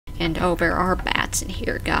And oh, there are bats in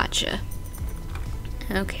here. Gotcha.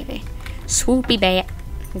 Okay. Swoopy bat.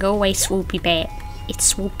 Go away, swoopy bat. It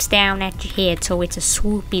swoops down at your head, so it's a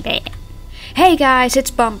swoopy bat. Hey guys,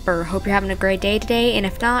 it's Bumper. Hope you're having a great day today, and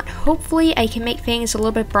if not, hopefully I can make things a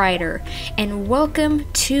little bit brighter. And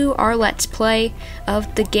welcome to our Let's Play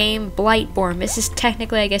of the game Blightborne. This is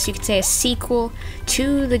technically, I guess you could say, a sequel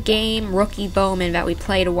to the game Rookie Bowman that we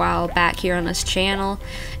played a while back here on this channel.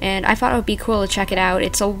 And I thought it would be cool to check it out.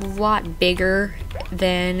 It's a lot bigger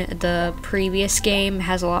than the previous game,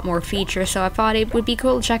 has a lot more features, so I thought it would be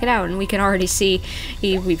cool to check it out. And we can already see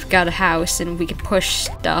we've got a house and we can push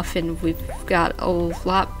stuff, and we've got a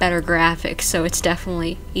lot better graphics, so it's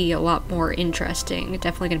definitely a lot more interesting. It's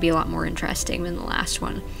definitely going to be a lot more interesting than the last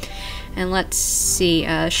one. And let's see,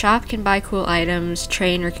 shop can buy cool items,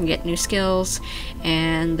 trainer can get new skills,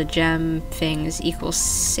 and the gem things equals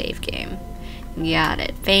save game. Got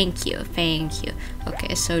it. Thank you. Thank you.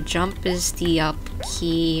 Okay, so jump is the up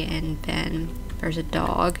key, and then there's a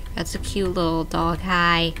dog. That's a cute little dog.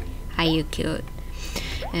 Hi. Hi, you cute.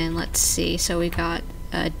 And let's see, so we got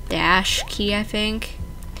a dash key, I think,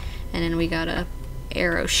 and then we got a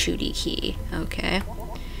arrow shooty key. Okay.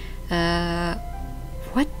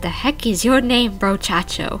 What the heck is your name, bro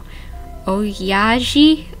chacho?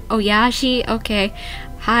 Oyaji? Oyaji? Okay.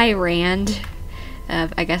 Hi, Rand.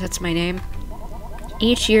 I guess that's my name.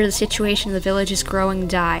 Each year, the situation in the village is growing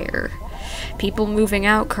dire. People moving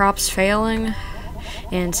out, crops failing,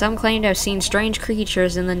 and some claim to have seen strange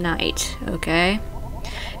creatures in the night. Okay.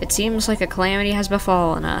 It seems like a calamity has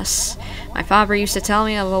befallen us. My father used to tell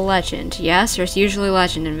me of a legend. Yes, there's usually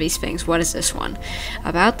legend in these things. What is this one?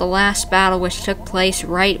 About the last battle which took place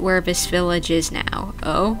right where this village is now.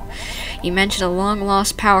 Oh? You mentioned a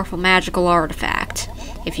long-lost powerful magical artifact.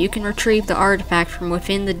 If you can retrieve the artifact from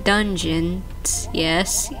within the dungeons,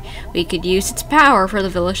 yes, we could use its power for the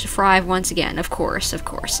village to thrive once again. Of course, of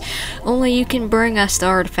course. Only you can bring us the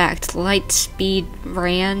artifact. Lightspeed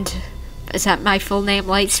Rand. Is that my full name,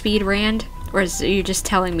 Lightspeed Rand? Or are you just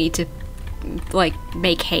telling me to, like,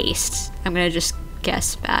 make haste? I'm gonna just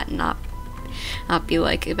guess that and not be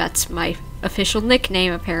like, that's my official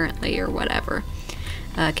nickname, apparently, or whatever.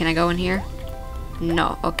 Can I go in here?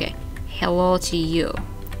 No, okay. Hello to you.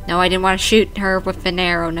 No, I didn't want to shoot her with an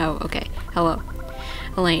arrow, no, okay. Hello.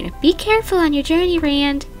 Elaine. Be careful on your journey,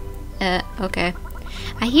 Rand. Okay.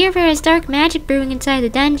 I hear there is dark magic brewing inside the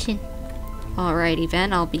dungeon. Alrighty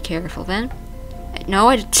then, I'll be careful then.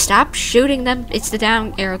 No, stop shooting them. It's the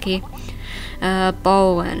down arrow key.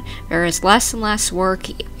 Bowen. There is less and less work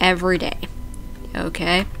every day.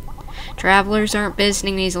 Okay. Travelers aren't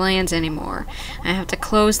visiting these lands anymore. I have to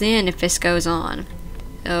close the inn if this goes on.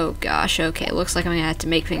 Oh gosh, okay. Looks like I'm gonna have to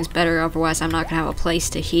make things better, otherwise I'm not gonna have a place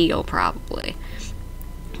to heal, probably.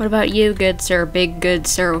 What about you, good sir? Big good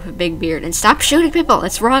sir with a big beard. And stop shooting people!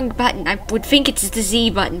 That's wrong button. I would think it's the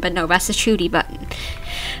Z button, but no, that's the shooty button.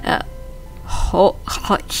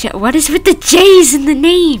 What is with the J's in the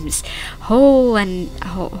names? Holanam.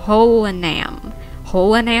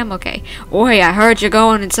 Holanam? Okay. Oi, I heard you're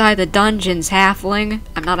going inside the dungeons, halfling.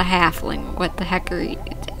 I'm not a halfling. What the heck are you?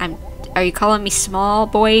 Are you calling me small,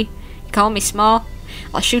 boy? You calling me small?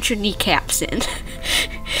 I'll shoot your kneecaps in.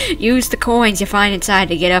 Use the coins you find inside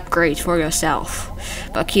to get upgrades for yourself.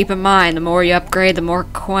 But keep in mind, the more you upgrade, the more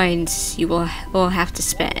coins you will have to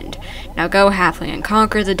spend. Now go, halfling, and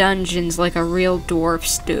conquer the dungeons like a real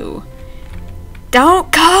dwarfs do.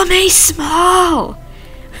 Don't call me small!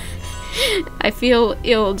 I feel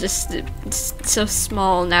ill just so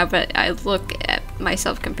small now, but I look at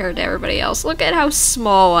myself compared to everybody else. Look at how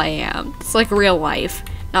small I am. It's like real life.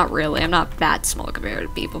 Not really, I'm not that small compared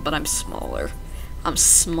to people, but I'm smaller. I'm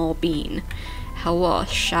small bean. Hello,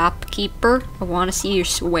 shopkeeper. I want to see your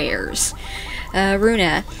wares.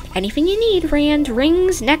 Runa, anything you need, Rand.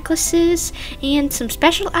 Rings, necklaces, and some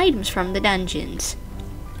special items from the dungeons.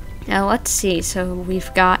 Now, let's see. So,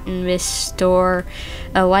 we've gotten this store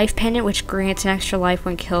a life pendant, which grants an extra life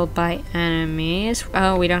when killed by enemies.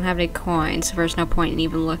 Oh, we don't have any coins, so there's no point in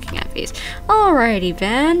even looking at these. Alrighty,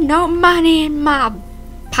 then. No money in my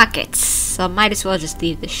pockets, so might as well just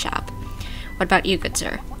leave the shop. What about you, good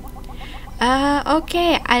sir?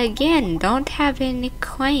 Okay, I again don't have any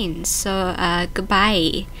coins, so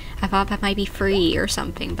goodbye. I thought that might be free or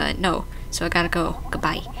something, but no, so I gotta go.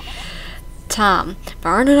 Goodbye. Tom,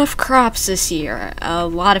 there aren't enough crops this year. A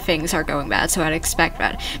lot of things are going bad, so I'd expect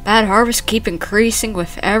that. Bad harvests keep increasing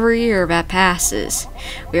with every year that passes.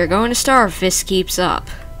 We are going to starve if this keeps up.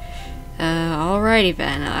 Alrighty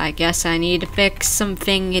then, I guess I need to fix some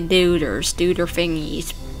thingy-dooders, dooder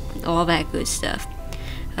thingies, all that good stuff.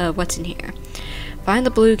 What's in here? Find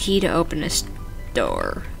the blue key to open this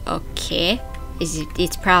door. Okay.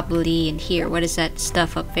 It's probably in here. What does that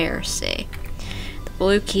stuff up there say? The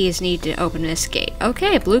blue keys need to open this gate.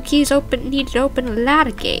 Okay, blue keys need to open a lot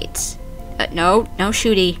of gates. No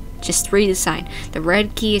shooty. Just read the sign. The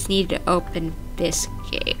red keys need to open this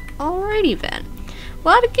gate. Alrighty then. A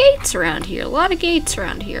lot of gates around here.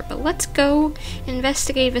 But let's go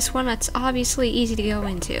investigate this one that's obviously easy to go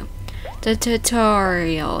into. The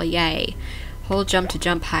tutorial. Yay. Hold jump to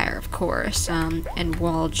jump higher, of course. And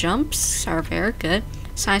wall jumps are very good.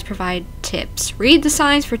 Signs provide tips. Read the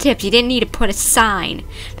signs for tips. You didn't need to put a sign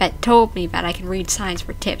that told me that I can read signs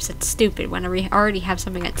for tips. That's stupid when I already have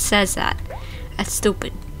something that says that. That's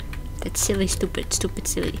stupid. That's silly, stupid,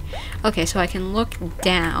 silly. Okay, so I can look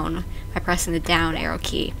down by pressing the down arrow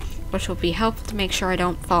key, which will be helpful to make sure I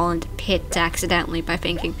don't fall into pits accidentally by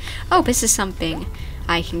thinking, oh, this is something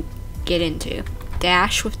I can get into.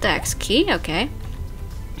 Dash with the X key, okay.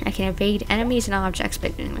 I can evade enemies and objects by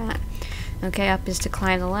doing that. Okay, up is to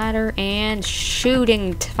climb the ladder, and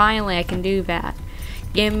shooting. Finally, I can do that.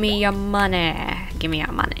 Give me your money. Give me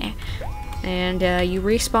your money. And you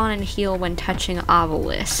respawn and heal when touching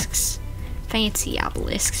obelisks. Fancy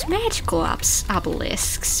obelisks. Magical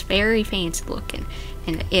obelisks. Very fancy looking.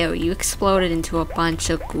 And ew, you exploded into a bunch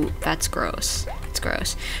of goop. That's gross. It's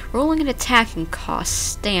gross. Rolling and attacking costs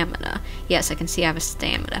stamina. Yes, I can see I have a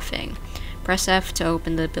stamina thing. Press F to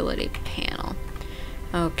open the ability panel.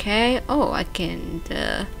 Okay. Oh, I can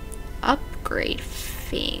upgrade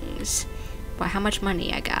things. Well, how much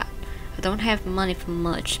money I got? I don't have money for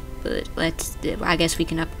much, but I guess we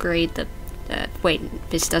can upgrade the, wait,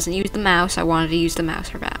 this doesn't use the mouse. I wanted to use the mouse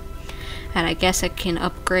for that. And I guess I can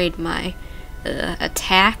upgrade my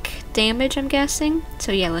attack damage, I'm guessing.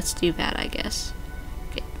 So yeah, let's do that, I guess.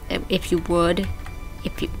 If it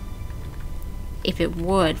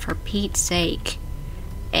would, for Pete's sake.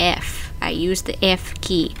 F. I used the F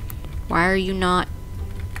key. Why are you not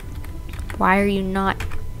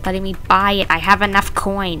letting me buy it? I have enough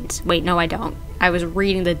coins. Wait, no I don't. I was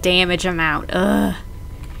reading the damage amount. Ugh.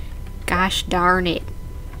 Gosh darn it.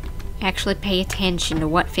 Actually pay attention to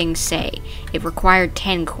what things say. It required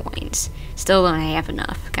 10 coins. Still don't have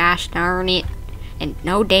enough. Gosh darn it. And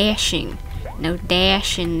no dashing. No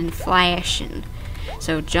dashing and flashing.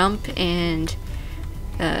 So jump and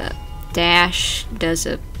dash does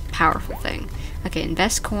a powerful thing. Okay,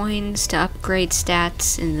 invest coins to upgrade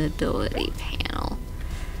stats in the ability panel.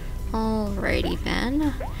 Alrighty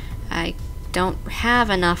then. I don't have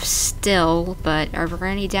enough still, but are there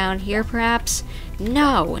any down here perhaps?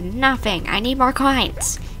 No, nothing. I need more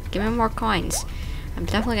coins. Give me more coins. I'm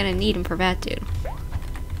definitely gonna need them for that dude.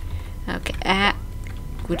 Okay,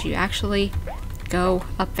 would you actually go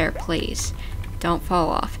up there, please? Don't fall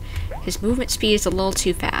off. His movement speed is a little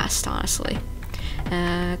too fast, honestly.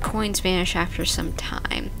 Coins vanish after some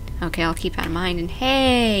time. Okay, I'll keep that in mind. And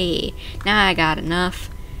hey, now I got enough.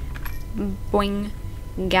 Boing.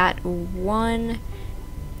 Got one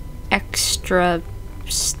extra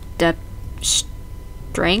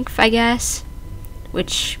strength, I guess,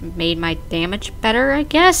 which made my damage better, I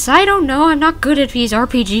guess. I don't know. I'm not good at these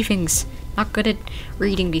RPG things. Not good at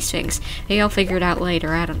reading these things. Maybe I'll figure it out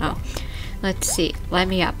later. I don't know. Let's see. Let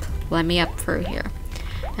me up. Let me up through here.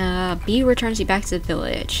 B returns you back to the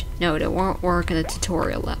village. No, it won't work at the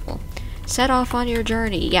tutorial level. Set off on your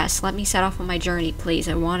journey. Yes, let me set off on my journey, please.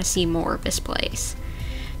 I want to see more of this place.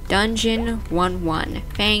 Dungeon 1-1.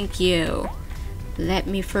 Thank you. Let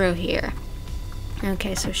me through here.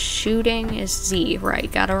 Okay, so shooting is Z.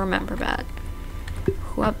 Right, gotta remember that.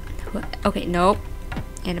 Okay, nope.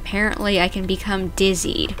 And apparently I can become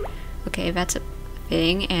dizzied. Okay, that's a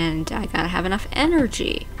thing, and I gotta have enough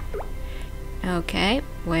energy. Okay,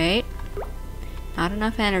 wait. Not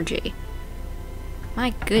enough energy.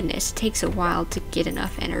 My goodness, it takes a while to get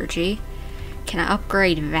enough energy. Can I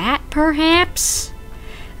upgrade that, perhaps?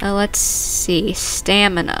 Let's see.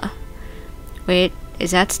 Stamina. Wait,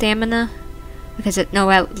 is that stamina? Because no,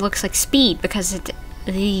 it looks like speed, because it...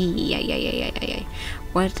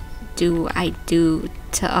 What do I do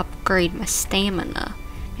to upgrade my stamina?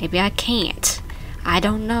 Maybe I can't. I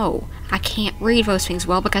don't know. I can't read those things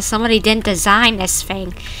well because somebody didn't design this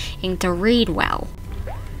thing to read well.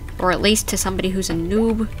 Or at least to somebody who's a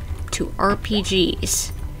noob to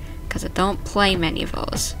RPGs. Because I don't play many of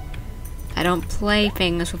those. I don't play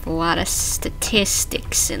things with a lot of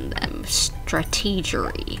statistics in them.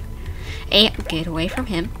 Strategery. And get away from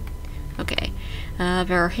him. Okay.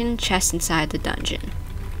 There are hidden chests inside the dungeon.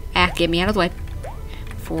 Get me out of the way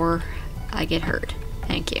before I get hurt.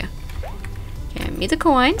 Thank you. Give me the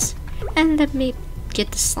coins. And let me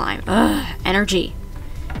get the slime. Ugh, energy.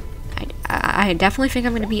 I definitely think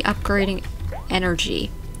I'm going to be upgrading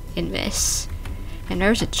energy in this. And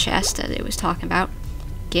there's a chest that it was talking about.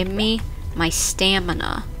 Give me my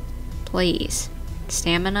stamina, please.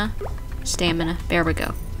 Stamina? Stamina. There we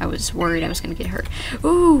go. I was worried I was gonna get hurt.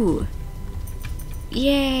 Ooh!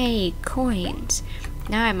 Yay! Coins.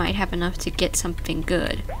 Now I might have enough to get something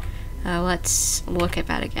good. Let's look at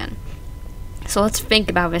that again. So let's think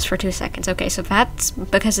about this for 2 seconds. Okay, so that's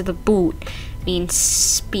because of the boot means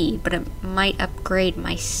speed, but it might upgrade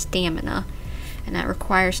my stamina. And that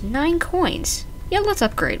requires 9 coins. Yeah, let's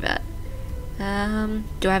upgrade that.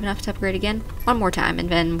 Do I have enough to upgrade again? One more time, and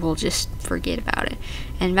then we'll just forget about it.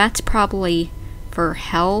 And that's probably for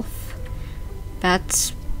health.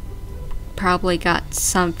 That's probably got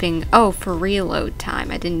something. Oh, for reload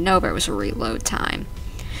time. I didn't know there was a reload time.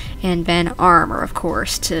 And then armor, of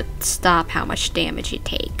course, to stop how much damage you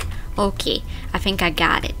take. Okay, I think I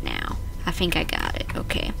got it now. I think I got it.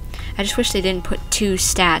 Okay. I just wish they didn't put 2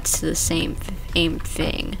 stats to the same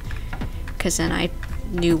thing. Because then I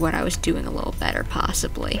knew what I was doing a little better,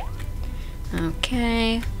 possibly.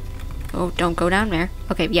 Okay. Oh, don't go down there.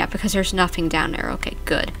 Okay, yeah, because there's nothing down there. Okay,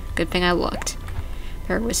 good. Good thing I looked.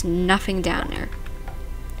 There was nothing down there.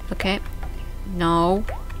 Okay. No.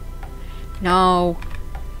 No.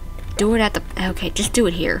 Do it at the... Okay, just do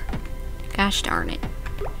it here. Gosh darn it.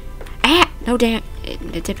 Ah! No damn...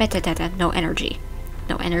 No energy.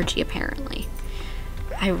 No energy, apparently.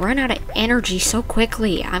 I run out of energy so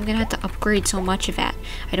quickly. I'm gonna have to upgrade so much of that.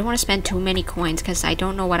 I don't want to spend too many coins because I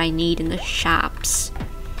don't know what I need in the shops.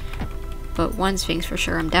 But one thing's for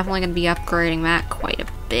sure, I'm definitely gonna be upgrading that quite a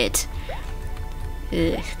bit.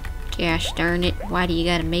 Ugh, gosh darn it. Why do you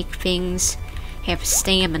gotta make things have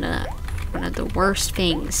stamina? One of the worst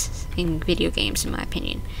things in video games, in my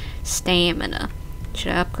opinion. Stamina.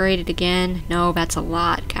 Should I upgrade it again? No, that's a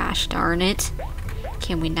lot. Gosh darn it.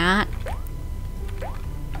 Can we not?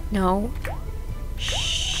 No.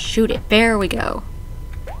 Shoot it. There we go.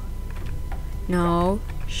 No.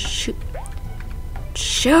 Shoot.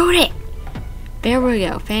 Shoot it! There we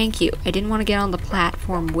go. Thank you. I didn't want to get on the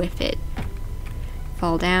platform with it.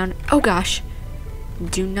 Fall down. Oh gosh.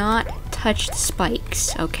 Do not touch the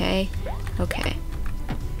spikes, okay? Okay.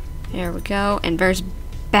 There we go. And there's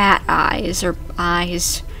bat eyes, or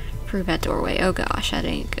eyes through that doorway. Oh gosh, that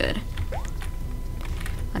ain't good.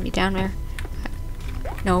 Let me down there.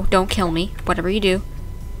 No, don't kill me. Whatever you do.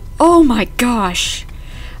 Oh my gosh!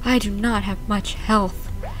 I do not have much health.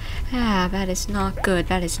 Ah, that is not good.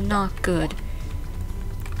 That is not good.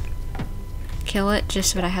 Kill it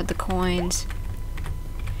just so that I have the coins.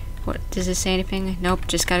 What, does this say anything? Nope,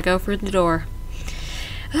 just gotta go through the door.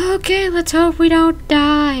 Okay, let's hope we don't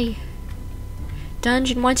die.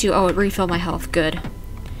 Dungeon wants you. Oh, it refilled my health. Good.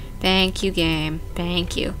 Thank you, game.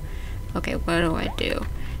 Thank you. Okay, what do I do?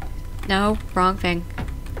 No, wrong thing.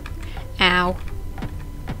 Ow.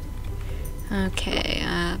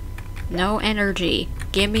 Okay, no energy.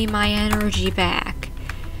 Give me my energy back.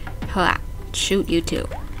 Ha. Shoot you two.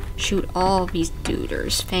 Shoot all these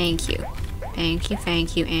duders. Thank you.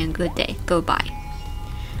 Thank you, and good day. Goodbye.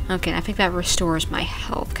 Okay, I think that restores my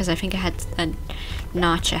health, because I think I had a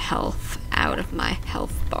notch of health out of my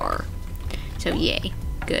health bar. So, yay.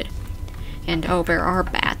 Good. And, oh, there are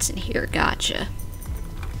bats in here. Gotcha.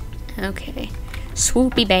 Okay.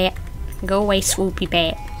 Swoopy bat. Go away, swoopy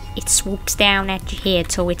bat. It swoops down at your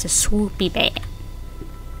head, so it's a swoopy bat.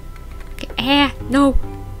 Okay. Ah, no.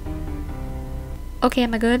 Okay,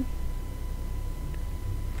 am I good?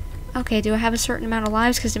 Okay, do I have a certain amount of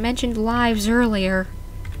lives? Because it mentioned lives earlier.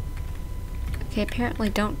 Okay, apparently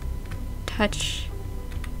don't touch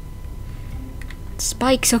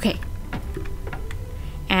spikes. Okay.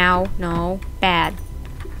 Ow, no. Bad.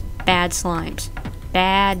 Bad slimes.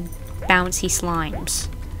 Bad bouncy slimes.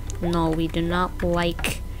 No, we do not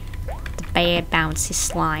like the bad bouncy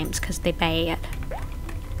slimes because they're bad.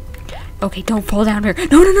 Okay, don't fall down here.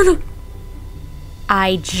 No.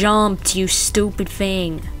 I jumped, you stupid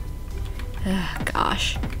thing. Ugh,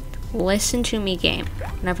 gosh. Listen to me, game.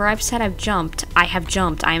 Whenever I've said I've jumped, I have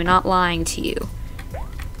jumped. I am not lying to you.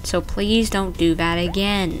 So please don't do that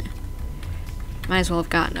again. Might as well have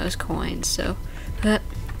gotten those coins, so...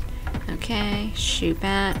 Okay, shoot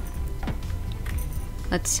that.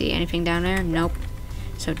 Let's see, anything down there? Nope.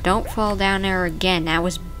 So don't fall down there again. That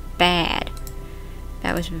was bad.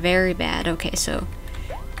 That was very bad. Okay, so...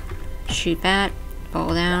 Shoot that.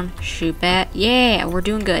 Fall down. Shoot that. Yeah, we're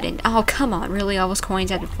doing good. And oh, come on. Really? All those coins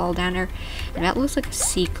had to fall down there? And that looks like a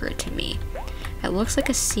secret to me. That looks like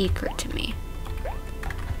a secret to me.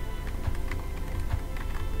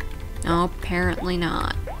 No, apparently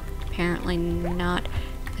not. Apparently not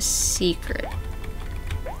a secret.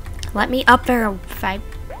 Let me up there if I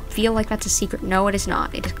feel like that's a secret. No, it is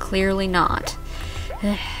not. It is clearly not.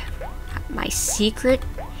 My secret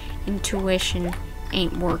intuition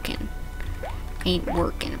ain't working. Ain't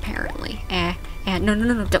working, apparently.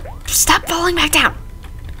 No, don't. Stop falling back down!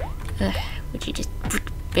 Would you just...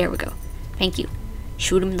 There we go. Thank you.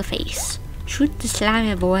 Shoot him in the face. Shoot the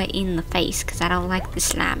slimy boy in the face, because I don't like the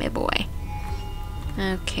slimy boy.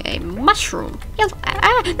 Okay, mushroom.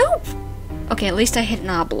 No! Okay, at least I hit an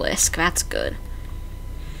obelisk. That's good.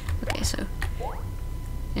 Okay, so...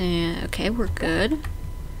 okay, we're good.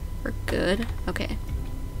 We're good. Okay.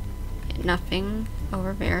 Nothing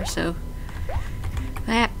over there, so...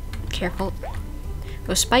 careful.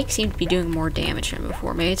 Those spikes seem to be doing more damage than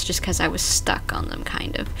before. Maybe it's just because I was stuck on them,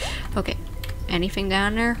 kind of. Okay. Anything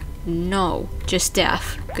down there? No. Just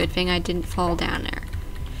death. Good thing I didn't fall down there.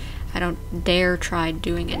 I don't dare try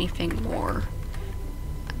doing anything more.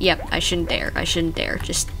 Yep, I shouldn't dare. I shouldn't dare.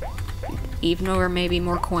 Just... even over maybe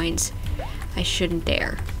more coins. I shouldn't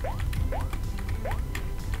dare.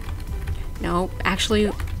 No, actually,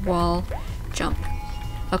 wall jump.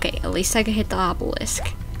 Okay, at least I can hit the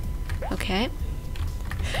obelisk. Okay.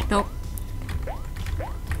 Nope.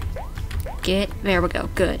 There we go.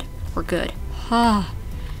 Good. We're good. Ah,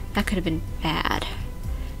 that could have been bad.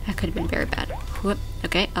 That could have been very bad. Whoop.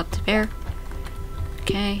 Okay, up to there.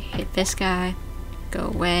 Okay, hit this guy. Go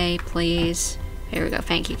away, please. There we go.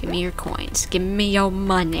 Thank you. Give me your coins. Give me your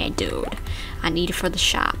money, dude. I need it for the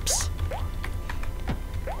shops.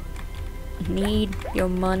 Need your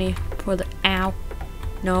money for the... Ow.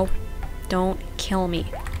 No. Don't kill me.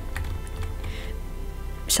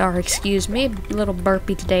 Sorry, excuse me. A little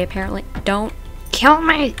burpy today, apparently. Don't kill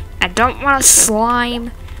me! I don't want a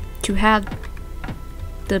slime to have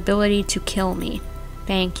the ability to kill me.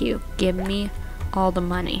 Thank you. Give me all the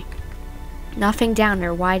money. Nothing down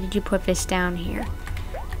there. Why did you put this down here?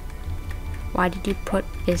 Why did you put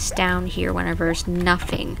this down here whenever there's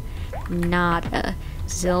nothing? Nada.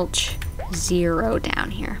 Zilch. Zero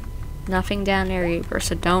down here. Nothing down there either,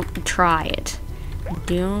 so don't try it.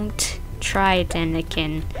 Don't try it,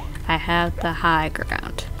 Anakin. I have the high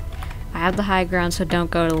ground. I have the high ground, so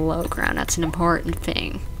don't go to the low ground. That's an important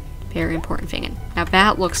thing. Very important thing. And now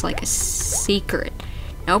that looks like a secret.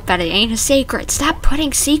 Nope, that ain't a secret. Stop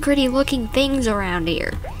putting secret-y looking things around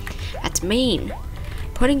here. That's mean.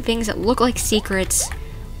 Putting things that look like secrets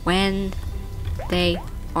when they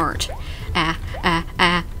aren't.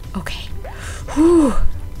 Okay. Whew.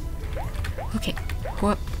 Okay.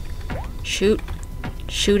 Whoop. Shoot.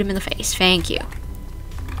 Shoot him in the face. Thank you.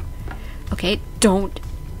 Okay, don't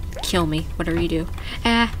kill me. Whatever you do.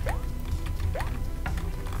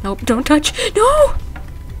 Nope, don't touch. No!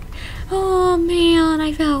 Oh, man,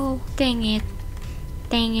 I fell. Dang it.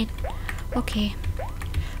 Dang it. Okay.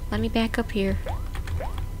 Let me back up here.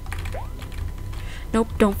 Nope,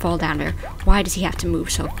 don't fall down there. Why does he have to move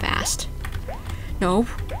so fast? No.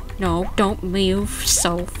 No, don't move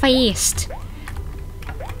so fast.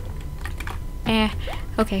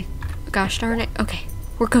 Okay. Gosh darn it. Okay,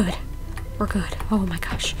 we're good. We're good. Oh my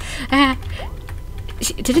gosh.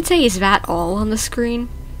 Did it say, is that all on the screen?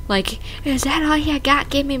 Like, is that all you got?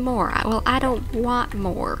 Give me more. Well, I don't want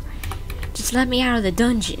more. Just let me out of the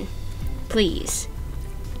dungeon. Please.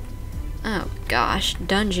 Oh gosh.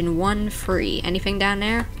 Dungeon 1 free. Anything down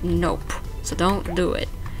there? Nope. So don't do it.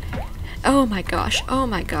 Oh my gosh. Oh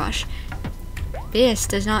my gosh. This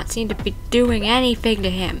does not seem to be doing anything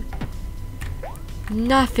to him.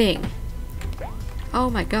 Nothing. Oh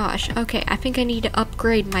my gosh. Okay, I think I need to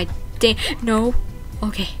upgrade my no.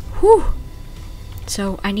 Okay. Whew.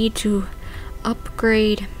 So I need to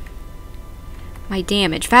upgrade my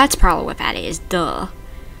damage. That's probably what that is. Duh.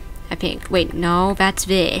 I think. Wait, no, that's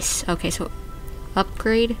this. Okay, so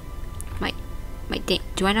upgrade my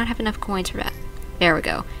do I not have enough coins for that? There we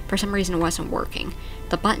go. For some reason it wasn't working.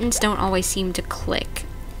 The buttons don't always seem to click.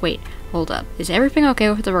 Wait, hold up. Is everything okay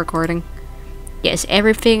with the recording? Yes,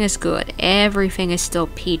 everything is good. Everything is still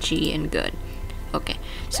peachy and good. Okay,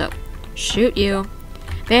 so shoot you.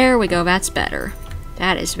 There we go. That's better.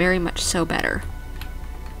 That is very much so better.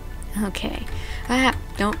 Okay.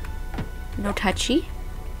 No touchy.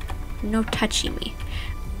 No touchy me.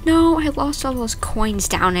 No, I lost all those coins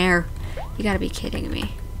down there. You gotta be kidding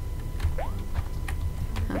me.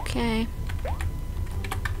 Okay.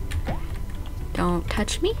 Don't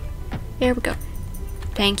touch me. There we go.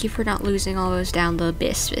 Thank you for not losing all those down the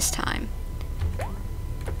abyss this time.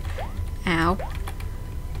 Ow.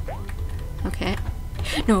 Okay.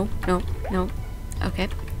 No. Okay.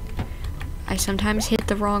 I sometimes hit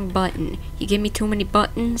the wrong button. You give me too many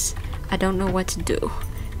buttons, I don't know what to do.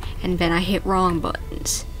 And then I hit wrong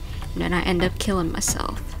buttons. And then I end up killing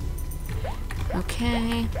myself.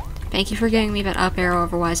 Okay. Thank you for giving me that up arrow,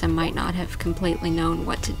 otherwise I might not have completely known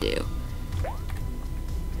what to do.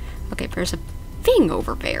 Okay, there's a thing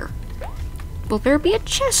over there. Will there be a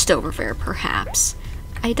chest over there, perhaps?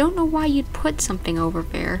 I don't know why you'd put something over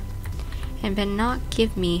there and then not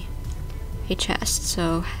give me a chest.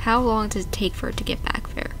 So how long does it take for it to get back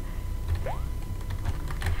there?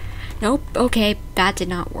 Nope. Okay, that did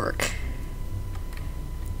not work.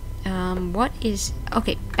 What is...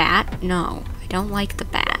 Okay, bat? No, I don't like the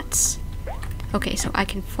bats. Okay, so I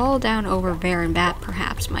can fall down over there and that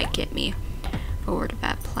perhaps might get me over to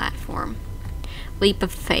that platform. Leap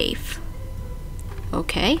of faith.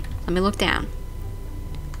 Okay, let me look down.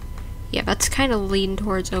 Yeah, that's kind of leading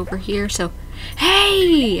towards over here, so...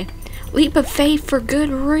 Hey! Leap of faith for good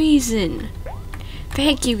reason!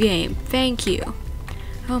 Thank you, game. Thank you.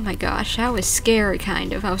 Oh my gosh, that was scary,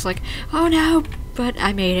 kind of. I was like, oh no! But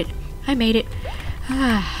I made it. I made it.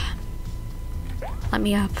 Let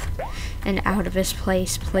me up and out of this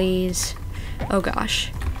place, please. Oh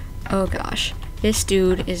gosh. Oh gosh. This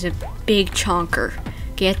dude is a big chonker.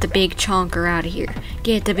 Get the big chonker out of here.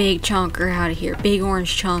 Get the big chonker out of here. Big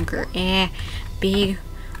orange chonker. Big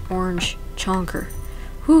orange chonker.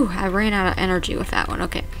 Whew, I ran out of energy with that one.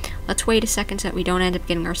 Okay, let's wait a second so that we don't end up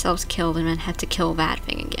getting ourselves killed and then have to kill that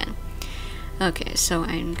thing again. Okay, so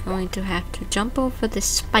I'm going to have to jump over this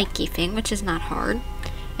spiky thing, which is not hard.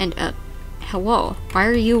 And, hello. Why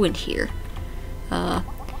are you in here?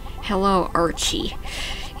 Hello, Archie.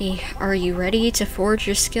 Are you ready to forge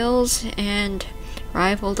your skills and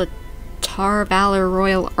rival the Tar Valor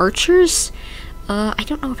Royal Archers? I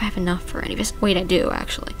don't know if I have enough for any of this. Wait, I do,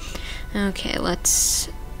 actually. Okay, let's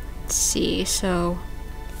see. So,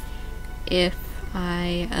 if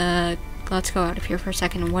I, let's go out of here for a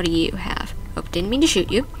second. What do you have? Oh, didn't mean to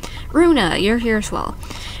shoot you. Runa, you're here as well.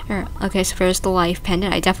 Okay, so there's the life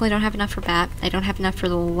pendant. I definitely don't have enough for that. I don't have enough for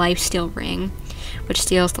the life steal ring, which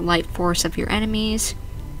steals the life force of your enemies.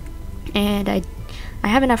 And I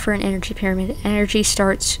have enough for an energy pyramid. Energy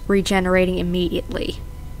starts regenerating immediately.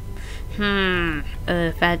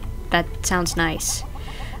 That sounds nice.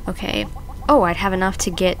 Okay. Oh, I'd have enough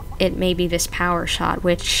to get it maybe this power shot,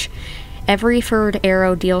 which every third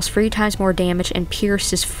arrow deals 3 times more damage and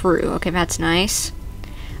pierces through. Okay, that's nice.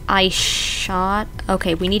 Ice shot.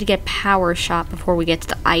 Okay, we need to get power shot before we get to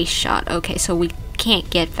the ice shot. Okay, so we can't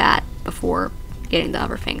get that before getting the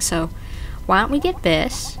other thing. So why don't we get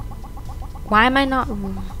this? Why am I not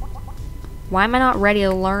ready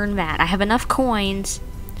to learn that? I have enough coins.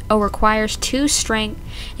 Oh, requires 2 strength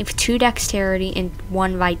and 2 dexterity and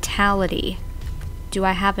 1 vitality. Do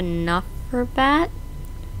I have enough for that?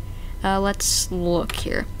 Let's look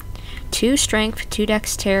here. 2 strength, 2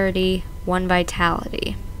 dexterity, 1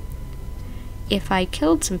 vitality. If I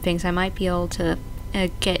killed some things, I might be able to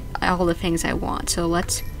get all the things I want. So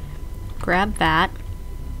let's grab that.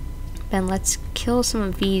 Then let's kill some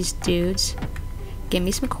of these dudes. Give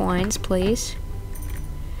me some coins, please.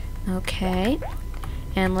 Okay.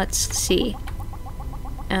 And let's see.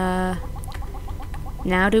 Now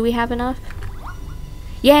do we have enough?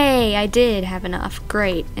 Yay! I did have enough.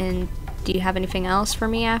 Great. And do you have anything else for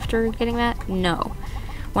me after getting that? No.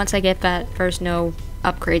 Once I get that, there's no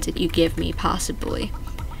upgrades that you give me, possibly.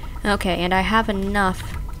 Okay, and I have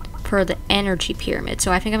enough for the energy pyramid,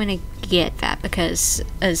 so I think I'm gonna get that because,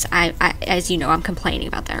 as you know, I'm complaining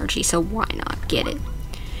about the energy, so why not get it?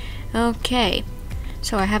 Okay,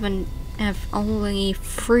 so I have only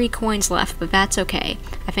 3 coins left, but that's okay.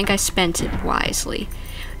 I think I spent it wisely.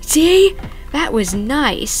 See? That was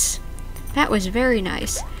nice. That was very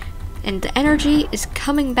nice. And the energy is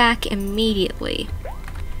coming back immediately.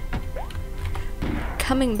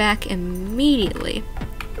 Coming back immediately.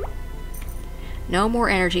 No more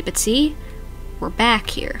energy, but see? We're back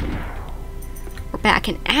here. We're back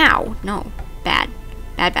and ow! No. Bad.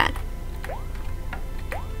 Bad, bad.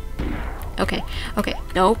 Okay, okay.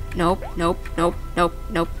 Nope, nope, nope, nope, nope,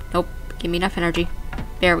 nope, nope. Give me enough energy.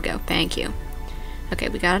 There we go. Thank you. Okay,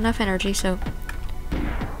 we got enough energy, so...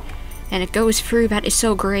 And it goes through. That is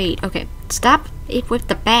so great. Okay, stop it with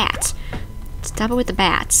the bats. Stop it with the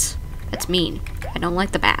bats. That's mean. I don't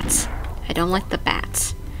like the bats. I don't like the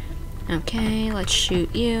bats. Okay, let's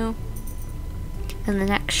shoot you. And the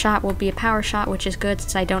next shot will be a power shot, which is good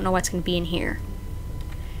since I don't know what's going to be in here.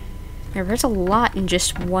 Now, there's a lot in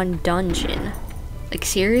just one dungeon. Like,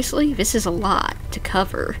 seriously? This is a lot to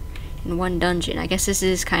cover in one dungeon. I guess this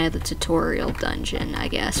is kind of the tutorial dungeon, I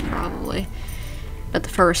guess, probably. But the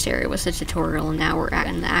first area was the tutorial, and now we're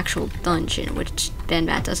in the actual dungeon, which then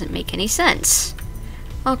that doesn't make any sense.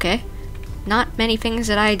 Okay. Not many things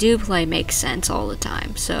that I do play make sense all the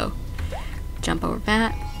time, so... Jump over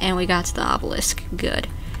that, and we got to the obelisk. Good.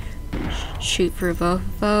 Shoot through both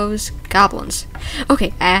of those. Goblins.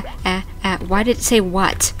 Okay, why did it say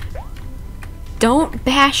what? Don't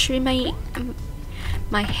bash my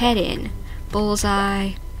head in.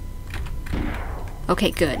 Bullseye.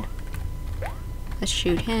 Okay, good. Let's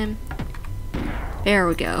shoot him. There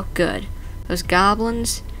we go, good. Those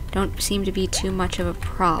goblins don't seem to be too much of a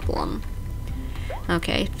problem.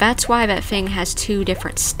 Okay, that's why that thing has two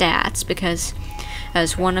different stats, because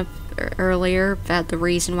as one of earlier, that the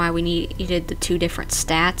reason why we needed the two different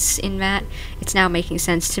stats in that, it's now making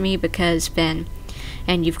sense to me, because then,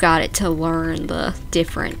 and you've got it to learn the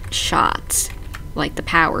different shots, like the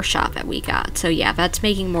power shot that we got. So yeah, that's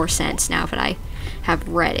making more sense now that I have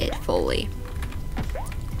read it fully.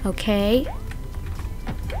 Okay.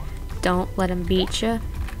 Don't let him beat you.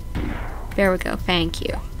 There we go, thank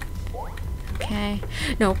you. Okay.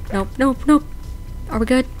 Nope. Are we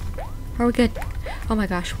good? Are we good? Oh my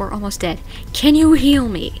gosh, we're almost dead. Can you heal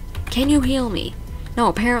me? Can you heal me? No,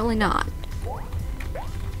 apparently not.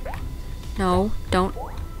 No, don't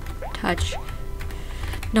touch.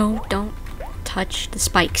 No, don't touch the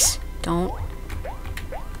spikes. Don't.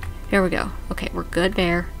 There we go. Okay, we're good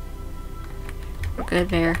there. We're good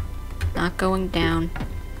there. Not going down.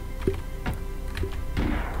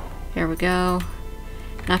 There we go.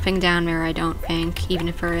 Nothing down there, I don't think. Even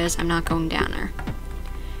if there is, I'm not going down there.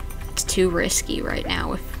 It's too risky right now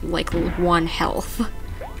with, like, 1 health.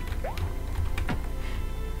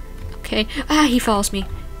 Okay. Ah, he follows me.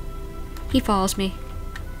 He follows me.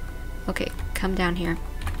 Okay, come down here.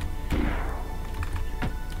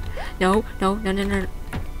 No.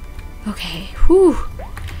 Okay, whew.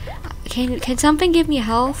 Can something give me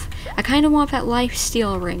health? I kind of want that life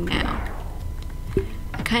steal ring now.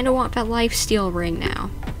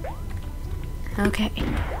 Okay.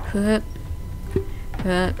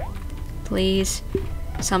 Please.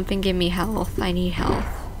 Something give me health. I need health.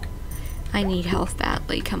 I need health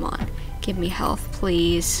badly. Come on. Give me health,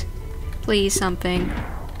 please. Please, something.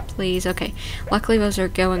 Please. Okay. Luckily, those are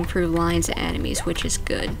going through lines of enemies, which is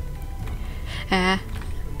good.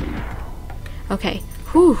 Okay.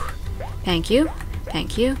 Whew. Thank you.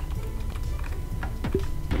 Thank you.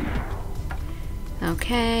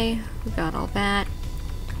 Okay. We got all that.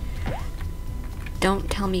 Don't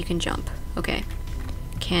tell me you can jump. Okay.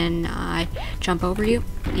 Can I jump over you?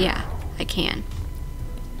 Yeah, I can.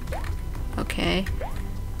 Okay.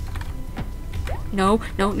 No.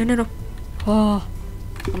 Oh,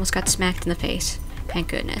 almost got smacked in the face. Thank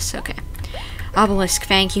goodness. Okay. Obelisk,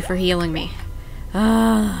 thank you for healing me.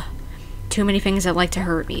 Too many things that like to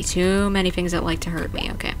hurt me.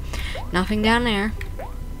 Okay. Nothing down there.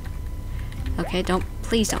 Okay,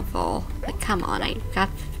 please don't fall. Like, come on, I got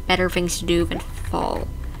better things to do than fall.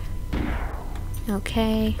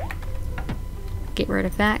 Okay. Get rid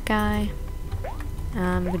of that guy.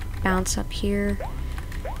 Would bounce up here,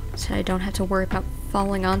 so I don't have to worry about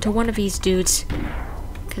falling onto one of these dudes,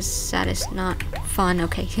 because that is not fun.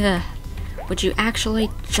 Okay, would you actually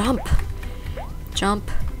jump? Jump.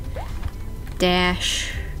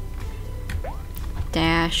 Dash.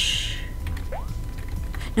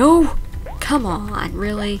 No! Come on,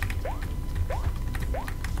 really?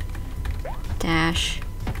 Dash.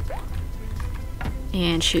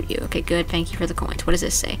 And shoot you. Okay, good. Thank you for the coins. What does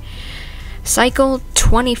this say? Cycle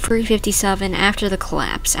 2357 after the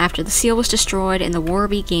collapse. After the seal was destroyed and the war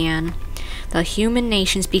began, the human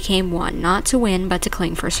nations became one, not to win, but to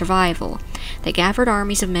cling for survival. They gathered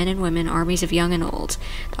armies of men and women, armies of young and old,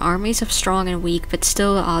 the armies of strong and weak, but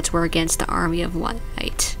still the odds were against the army of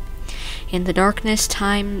light. In the darkness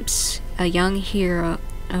times, a young hero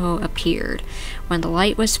appeared. When the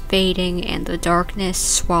light was fading and the darkness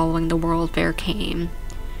swallowing the world, there came.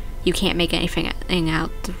 You can't make anything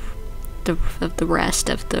out of the rest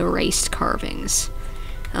of the erased carvings.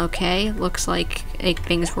 Okay, looks like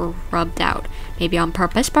things were rubbed out. Maybe on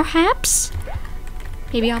purpose, perhaps?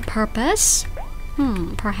 Maybe on purpose?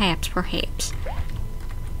 Perhaps.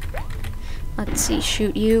 Let's see,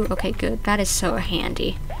 shoot you. Okay, good. That is so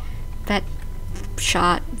handy. That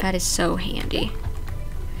shot, that is so handy.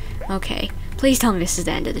 Okay, please tell me this is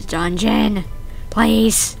the end of the dungeon.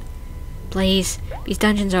 Please. These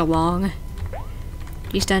dungeons are long.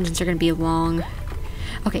 These dungeons are gonna be long.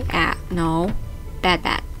 Okay, no. Bad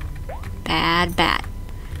bat.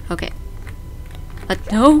 Okay.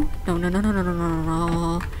 No.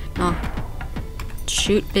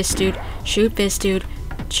 Shoot this dude.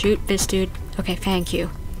 Okay, thank you.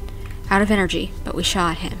 Out of energy, but we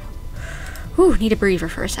shot him. Whew, need a breather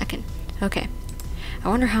for a second. Okay. I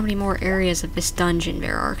wonder how many more areas of this dungeon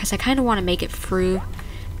there are, because I kind of want to make it through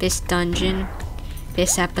this dungeon,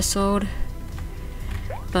 this episode.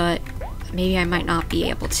 But maybe I might not be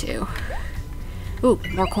able to. Ooh,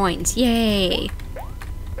 more coins. Yay!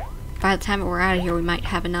 By the time we're out of here, we might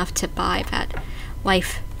have enough to buy that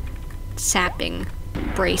life sapping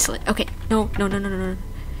bracelet. Okay, no.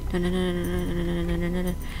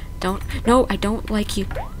 Don't. No, I don't like you.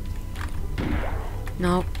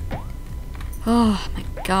 No. Oh my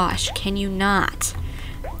gosh, can you not?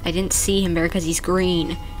 I didn't see him there because he's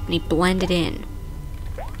green and he blended in.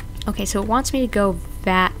 Okay, so it wants me to go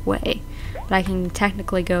that way, but I can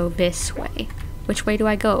technically go this way. Which way do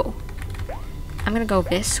I go? I'm gonna go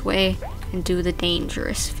this way and do the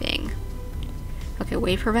dangerous thing. Okay,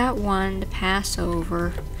 wait for that one to pass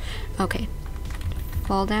over. Okay,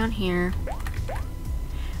 fall down here.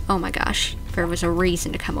 Oh my gosh, there was a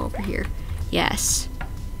reason to come over here. Yes.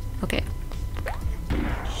 Okay.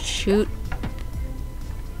 Shoot.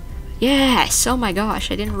 Yes! Oh my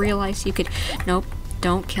gosh, I didn't realize you could... Nope.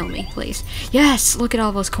 Don't kill me, please. Yes! Look at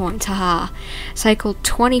all those coins. Haha. Cycle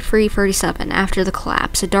 2337. After the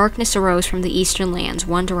collapse, a darkness arose from the eastern lands.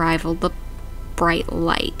 One to rival the bright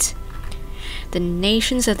light. The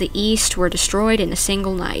nations of the east were destroyed in a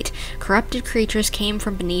single night. Corrupted creatures came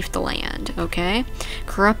from beneath the land, okay?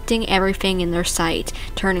 Corrupting everything in their sight,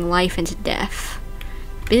 turning life into death.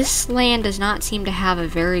 This land does not seem to have a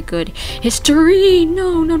very good history.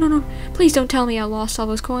 No. Please don't tell me I lost all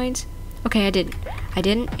those coins. Okay, I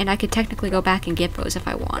didn't, and I could technically go back and get those if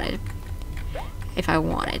I wanted.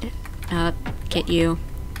 Get you.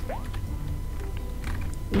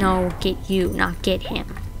 No, get you, not get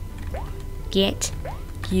him. Get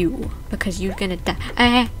you, because you're gonna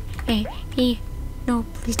die. No,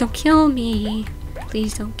 please don't kill me.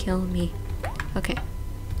 Please don't kill me. Okay.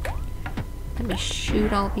 Let me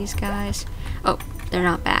shoot all these guys. Oh, they're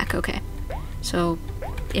not back, okay. So,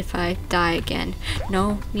 if I die again,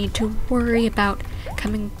 no need to worry about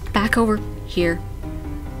coming back over here.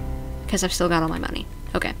 Because I've still got all my money.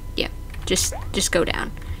 Okay, yeah. Just go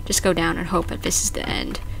down. Just go down and hope that this is the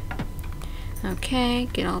end. Okay,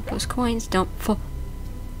 get all those coins. Don't fall.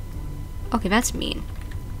 Okay, that's mean.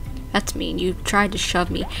 That's mean. You tried to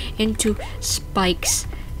shove me into spikes.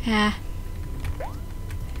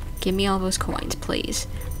 Give me all those coins, please.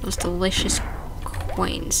 Those delicious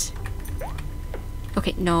coins.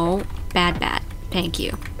 Okay, no. Bad. Thank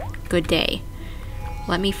you. Good day.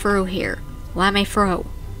 Let me through here. Let me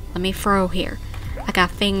through here. I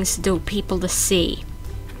got things to do, people to see.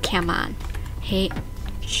 Come on. Hey,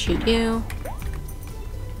 shoot you.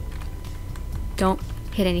 Don't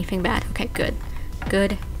hit anything bad. Okay, good.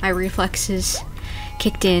 Good. My reflexes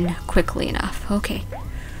kicked in quickly enough. Okay.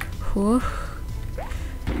 Whew.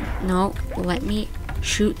 No, let me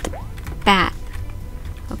shoot the bat.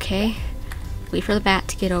 Okay. Wait for the bat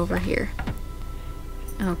to get over here.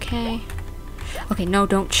 Okay. Okay, no,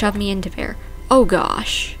 don't shove me into there. Oh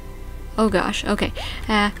gosh. Oh gosh, okay.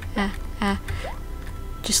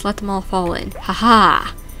 Just let them all fall in.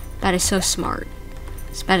 Haha! That is so smart.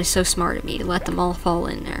 That is so smart of me to let them all fall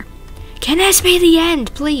in there. Can this be the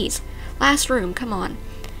end, please? Last room, come on.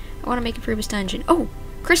 I want to make it through this dungeon. Oh,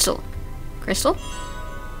 crystal. Crystal?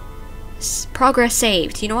 Progress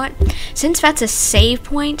saved. You know what? Since that's a save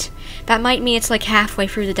point, that might mean it's like halfway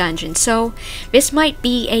through the dungeon. So, this might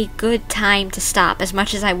be a good time to stop, as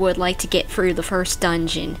much as I would like to get through the first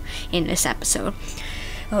dungeon in this episode.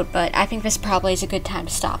 But I think this probably is a good time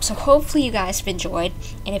to stop. So hopefully you guys have enjoyed,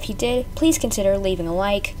 and if you did, please consider leaving a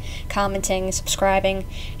like, commenting, subscribing,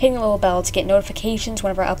 hitting the little bell to get notifications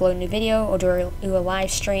whenever I upload a new video or do a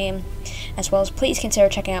live stream, as well as please consider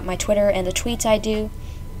checking out my Twitter and the tweets I do.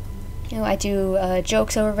 You know, I do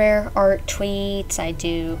jokes over there, art tweets, I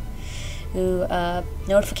do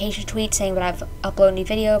notification tweets saying that I've uploaded a new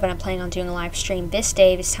video, but I'm planning on doing a live stream this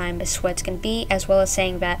day, this time, this is what it's going to be, as well as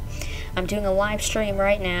saying that I'm doing a live stream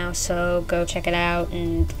right now, so go check it out,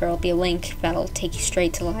 and there'll be a link that'll take you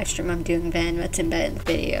straight to the live stream I'm doing then, that's embedded in the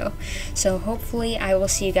video. So hopefully I will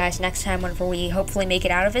see you guys next time whenever we hopefully make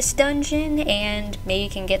it out of this dungeon, and maybe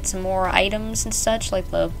can get some more items and such,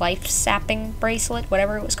 like the life sapping bracelet,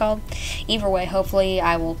 whatever it was called. Either way, hopefully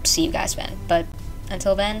I will see you guys then, but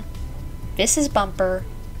until then, this is Bumper,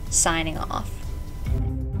 signing off.